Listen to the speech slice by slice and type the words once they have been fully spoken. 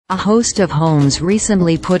A host of homes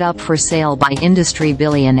recently put up for sale by industry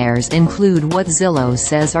billionaires include what Zillow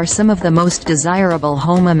says are some of the most desirable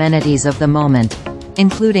home amenities of the moment,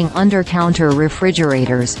 including under-counter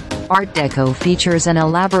refrigerators, Art Deco features and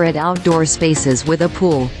elaborate outdoor spaces with a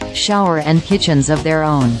pool, shower and kitchens of their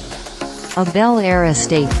own. A Bel Air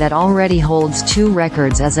estate that already holds 2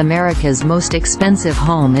 records as America's most expensive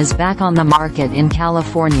home is back on the market in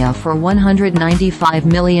California for $195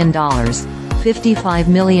 million. $55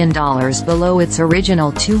 million below its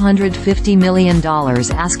original $250 million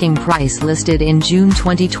asking price listed in June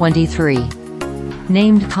 2023.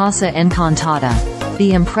 Named Casa Encantada,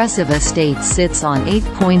 the impressive estate sits on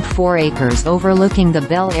 8.4 acres overlooking the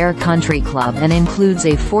Bel Air Country Club and includes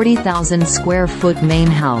a 40,000-square-foot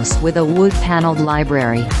main house with a wood-paneled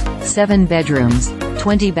library, 7 bedrooms,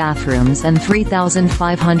 20 bathrooms and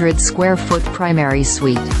 3,500-square-foot primary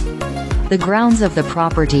suite. The grounds of the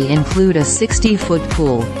property include a 60-foot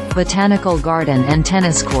pool, botanical garden and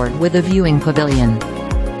tennis court with a viewing pavilion.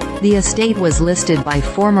 The estate was listed by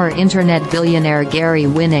former internet billionaire Gary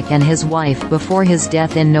Winnick and his wife before his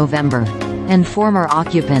death in November, and former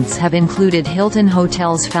occupants have included Hilton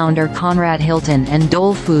Hotels founder Conrad Hilton and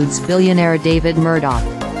Dole Foods billionaire David Murdoch.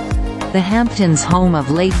 The Hamptons, home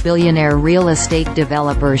of late billionaire real estate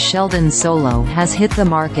developer Sheldon Solo, has hit the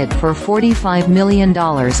market for $45 million in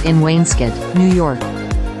Wainscott, New York.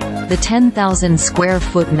 The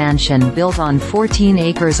 10,000-square-foot mansion built on 14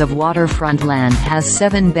 acres of waterfront land has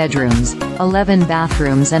 7 bedrooms, 11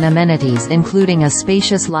 bathrooms and amenities including a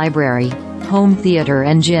spacious library, home theater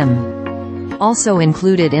and gym. Also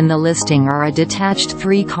included in the listing are a detached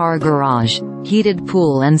 3-car garage, heated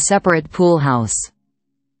pool and separate pool house.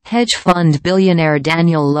 Hedge fund billionaire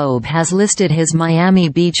Daniel Loeb has listed his Miami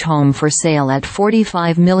Beach home for sale at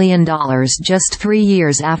 $45 million just 3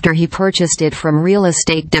 years after he purchased it from real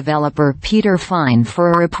estate developer Peter Fine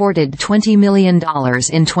for a reported $20 million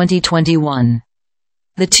in 2021.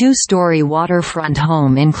 The 2-story waterfront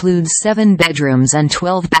home includes 7 bedrooms and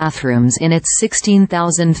 12 bathrooms in its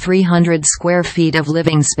 16,300 square feet of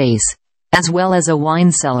living space, as well as a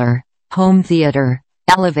wine cellar, home theater,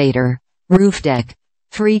 elevator, roof deck,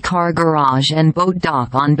 3-car garage and boat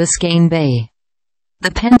dock on Biscayne Bay.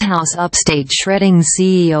 The penthouse upstate shredding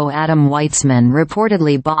CEO Adam Weitzman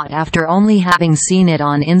reportedly bought after only having seen it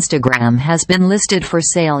on Instagram has been listed for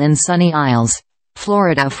sale in Sunny Isles,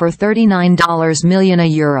 Florida for €39 million,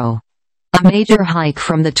 a major hike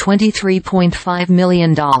from the $23.5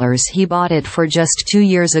 million he bought it for just 2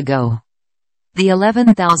 years ago. The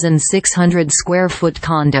 11,600-square-foot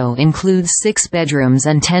condo includes 6 bedrooms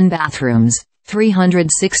and 10 bathrooms,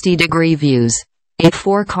 360-degree views, a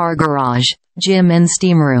 4-car garage, gym and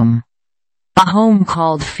steam room. A home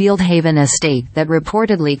called Fieldhaven Estate that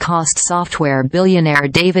reportedly cost software billionaire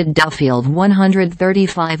David Duffield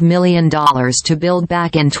 $135 million to build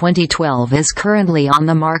back in 2012 is currently on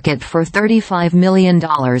the market for $35 million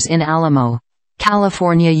in Alamo,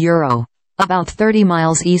 California, about 30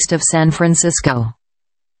 miles east of San Francisco.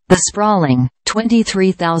 The sprawling,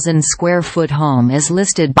 23,000-square-foot home is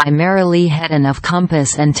listed by Marilee Hedden of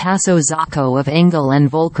Compass and Tasso Zacco of Engel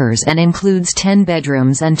and Volkers and includes 10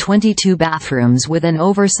 bedrooms and 22 bathrooms with an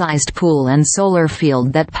oversized pool and solar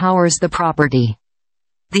field that powers the property.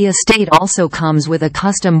 The estate also comes with a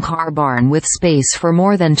custom car barn with space for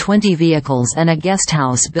more than 20 vehicles and a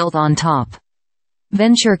guesthouse built on top.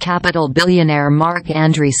 Venture capital billionaire Mark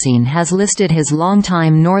Andreessen has listed his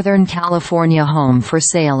longtime Northern California home for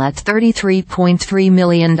sale at $33.3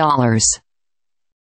 million.